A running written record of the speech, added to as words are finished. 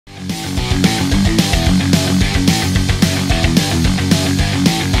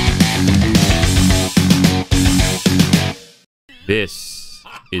This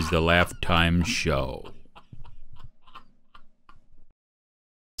is the Laugh Time Show.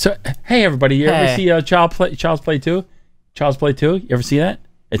 So, hey everybody, you ever see Child's Play 2? Child's Play 2? You ever see that?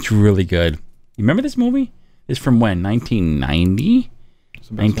 It's really good. You remember this movie? It's from when? 1990?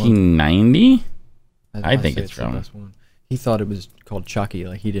 1990? I think it's from. Best one. He thought it was called Chucky.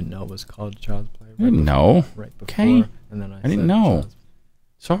 Like he didn't know it was called Child's Play. I didn't know. Right before. Okay. And then I didn't know.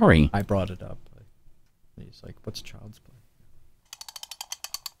 Sorry. I brought it up. He's like, "What's Child's Play?"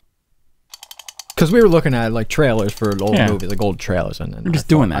 Because we were looking at like trailers for old movies, like old trailers, and then we're just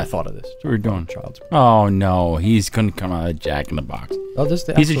doing that. I thought of this. That's what we're doing. Child's Play. Oh no, he's gonna come out of Jack in the Box. Oh, this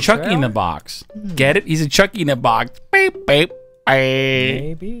he's a Chucky in the Box. Get it? He's a Chucky in the Box. Beep beep. Beep.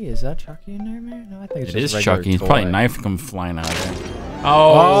 Maybe is that Chucky in there, man? No, I think it's just Chucky. He's toy. probably a knife come flying out of there.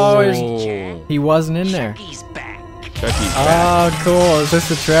 Oh, he wasn't in there. Chucky's back. Oh, cool. Is this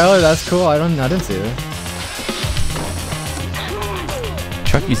the trailer? That's cool. I didn't see that.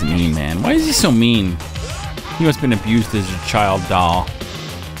 Chucky's mean, man. Why is he so mean? He must have been abused as a child doll.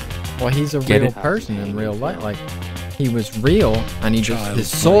 Well, he's a real person in real life. Like, he was real, and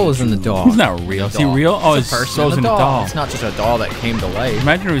his soul is in the doll. He's not real. Is he real? Oh, his soul's in a doll. It's not just a doll that came to life.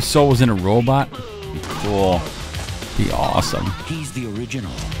 Imagine if his soul was in a robot. Be cool. Be awesome. He's the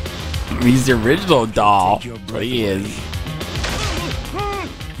original. He's the original doll. He is.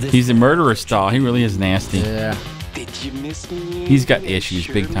 He's a murderous doll. He really is nasty. Yeah. Did you miss me? He's got issues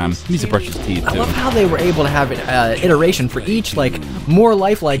big time. He needs to brush his teeth too. I love how they were able to have iteration for each, like, more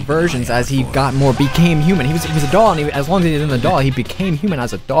lifelike versions as he became human. He was a doll, and as long as he was in the doll, he became human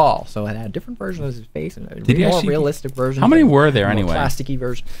as a doll. So it had a different version of his face and a more realistic version. How many were there anyway? Plasticky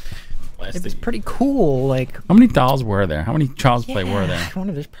version. It was pretty cool. Like, how many dolls were there? How many Child's Play were there? I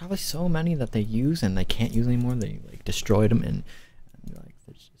wonder. There's probably so many that they use and they can't use anymore. They like destroyed them and like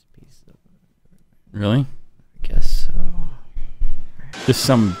there's just pieces of. Really? I guess so. Just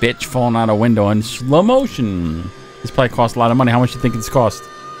some bitch falling out a window in slow motion. This probably cost a lot of money. How much do you think it's cost?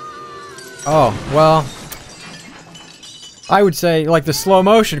 Oh, well, I would say like the slow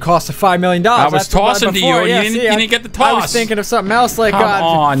motion cost $5 million. I was tossing to you and you didn't get the toss. I was thinking of something else like Come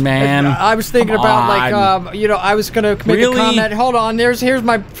on, man. I was thinking about like you know, I was gonna make a comment. Hold on, here's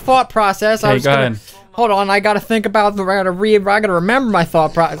my thought process. Okay, go ahead. Hold on, I gotta think about I gotta remember my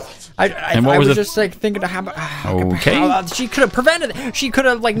thought process. I was just like thinking of how she could have prevented it. She could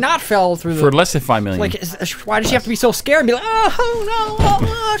have like not fell through the, for less than $5 million. Like, why did she have to be so scared and be like, oh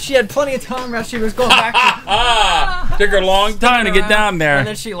no, she had plenty of time as she was going back. Took her a long time to get down there. And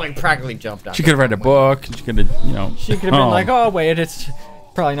then she like practically jumped out. She could have read a book. She could have, you know. She could have been like, oh wait, it's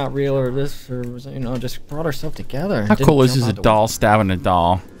probably not real or this or you know, just brought herself together. How cool is this? A doll stabbing a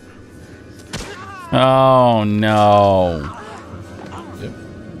doll. Oh no.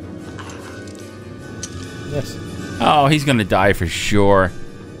 Yes. Oh, he's gonna die for sure.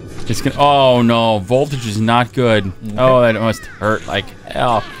 It's gonna. Oh no, voltage is not good. Okay. Oh, that must hurt like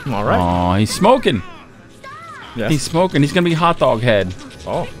hell. All right. Oh, he's smoking. Yes. He's smoking. He's gonna be hot dog head.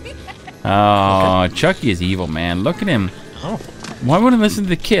 Oh. Oh, okay. Chucky is evil, man. Look at him. Oh. Why wouldn't I listen to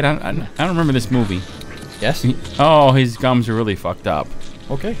the kid? I don't remember this movie. Yes. Oh, his gums are really fucked up.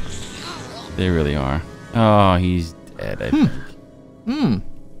 Okay. They really are. Oh, he's dead. I think.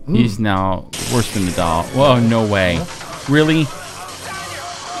 He's now worse than the doll. Whoa, no way. Really?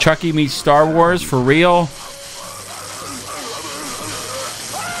 Chucky meets Star Wars for real?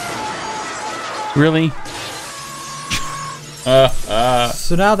 Really?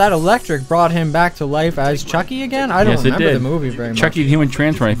 So now that electric brought him back to life as Chucky again? I don't remember the movie very much. Chucky the Human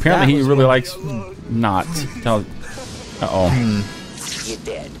Transformer. Apparently he really likes not. Uh-oh. You're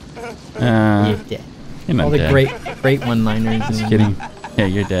dead. You're dead. You're not all the dead. great one-liners. Just kidding. Yeah,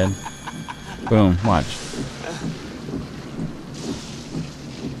 you're dead. Boom. Watch.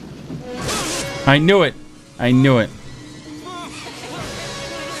 I knew it. I knew it.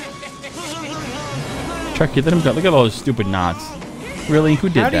 Chucky, let him go. Look at all those stupid knots. Really? Who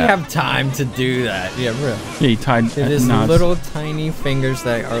did that? How do you have time to do that? Yeah, really. Yeah, he tied There's knots. little tiny fingers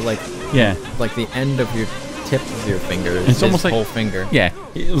that are like like the end of your tip of your finger. It's almost like whole finger. Yeah.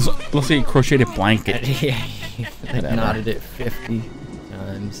 Let's say he crocheted a blanket. Yeah. He knotted it 50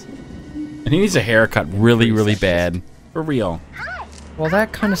 times. And he needs a haircut really, really bad. For real. Well,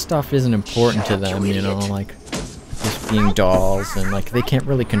 that kind of stuff isn't important to them, you know, like just being dolls and like they can't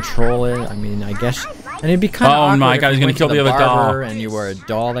really control it. I mean, I guess, and it'd be kind of awkward my God, he's gonna kill the other doll. And you were a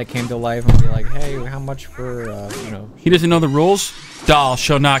doll that came to life and be like, hey, how much for, you know? He doesn't know the rules. Doll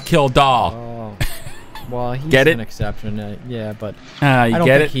shall not kill doll. Oh. Well, he's an exception, yeah, but I don't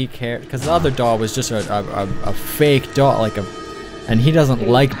think he cared because the other doll was just a fake doll, like And he doesn't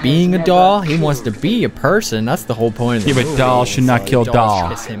like being a doll. He wants to be a person. That's the whole point of the Yeah, but movie. doll should not kill dolls doll.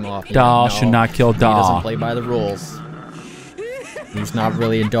 piss him off. Doll No, should not kill He doll. doesn't play by the rules. He's not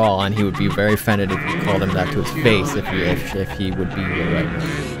really a doll, and he would be very offended if you called him that to his face if he would be right now.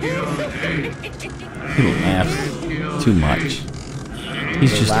 He laughs too much.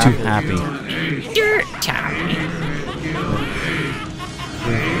 He's just too happy.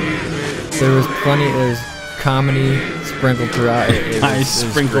 There was comedy sprinkled throughout.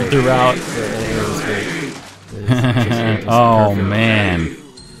 Sprinkled throughout. It was great. Oh perfect. man.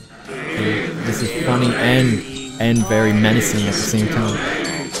 This is funny and very menacing at the same time.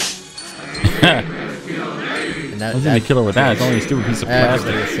 And I was gonna kill her with that. It's only a stupid piece of plastic.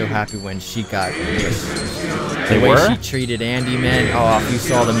 Everybody was so happy when she got They the way were? she treated Andy, man. Oh, if you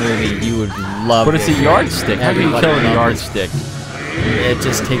saw the movie, you would love it. But it's a yardstick. How do you Everybody kill with a loved it. yardstick? It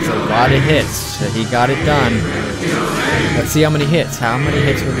just takes a lot of hits. So he got it done. Let's see how many hits. How many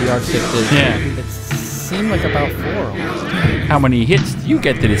hits with the yardstick did? Yeah. It seemed like about 4 almost. How many hits do you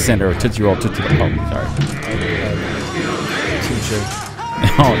get to the center of Tootsie Roll? Tootsie Roll. Oh, sorry. Teacher.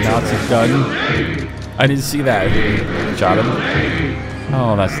 Oh, now it's a gun. I didn't see that. Shot him.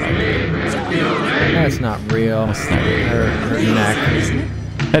 Oh, that's not good. That's not real. That's not real. Her neck.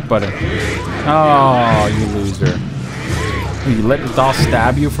 Headbutt him. Oh, you loser. You let the doll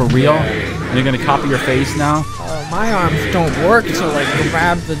stab you for real? And you're gonna copy your face now? Oh, my arms don't work to like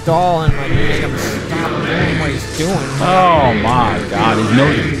grab the doll and like make him stop doing what he's doing. Oh my god, his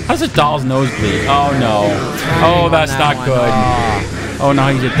nose. How's a doll's nose bleed? Oh no. Oh, that's not good. Oh no,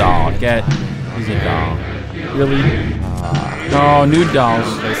 he's a doll. He's a doll. Really? Oh, new dolls.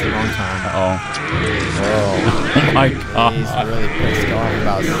 It's a long time. Oh. Oh my god. He's really pissed off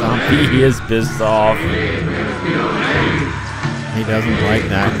about something. He is pissed off. He doesn't like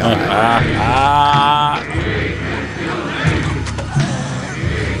that guy.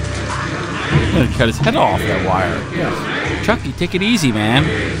 I'm gonna cut his head off that wire. Yes. Chucky, take it easy, man.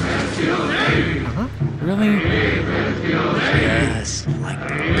 Really? Yes, like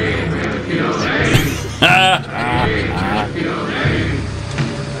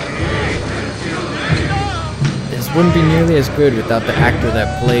This wouldn't be nearly as good without the actor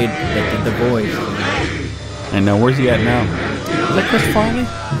that did the voice. I know. Where's he at now? Is that Chris Farley? No.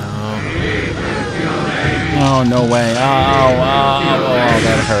 Oh, no way. Oh,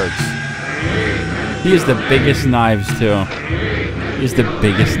 that hurts. He has the biggest knives, too. He has the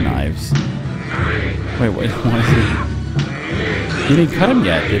biggest knives. Wait, what is he? He didn't cut him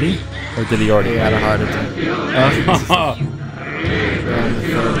yet, did he? Or did he already? He had a heart attack.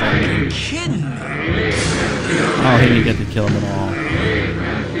 kidding. Oh, he didn't get to kill him at all.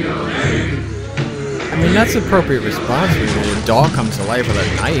 I mean, that's an appropriate response when a doll comes to life with a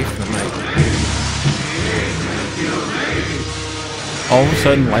knife. And like, All of a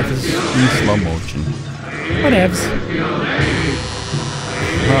sudden, life is in slow motion. Whatevs.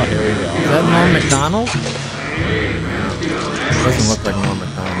 Oh, here we go. is that Norm Macdonald? It doesn't look like Norm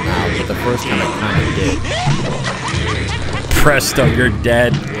Macdonald now, but the first time it kind of did. Presto, you're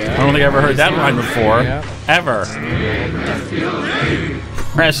dead. Yeah. I don't think I ever heard that line before. Yeah. Ever.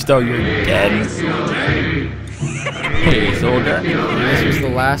 Presto, you're dead. Hey, soldier. This was the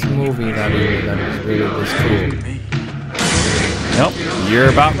last movie that he was really this cool. Nope, you're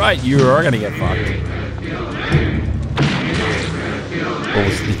about right. You are gonna get fucked. What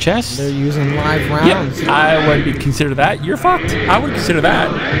was the chest? They're using live rounds. Yep, I would consider that. You're fucked. I would consider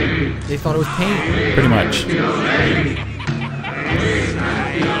that. They thought it was paint. Pretty much.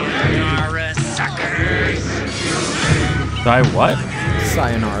 Sayonara, suckers. Die what?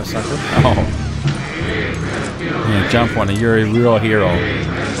 Sayonara, sucker. Oh. Yeah, jump on it. You're a real hero.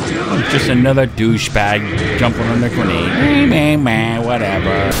 I'm just another douchebag jumping on the grenade. Meh,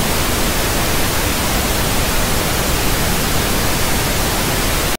 whatever.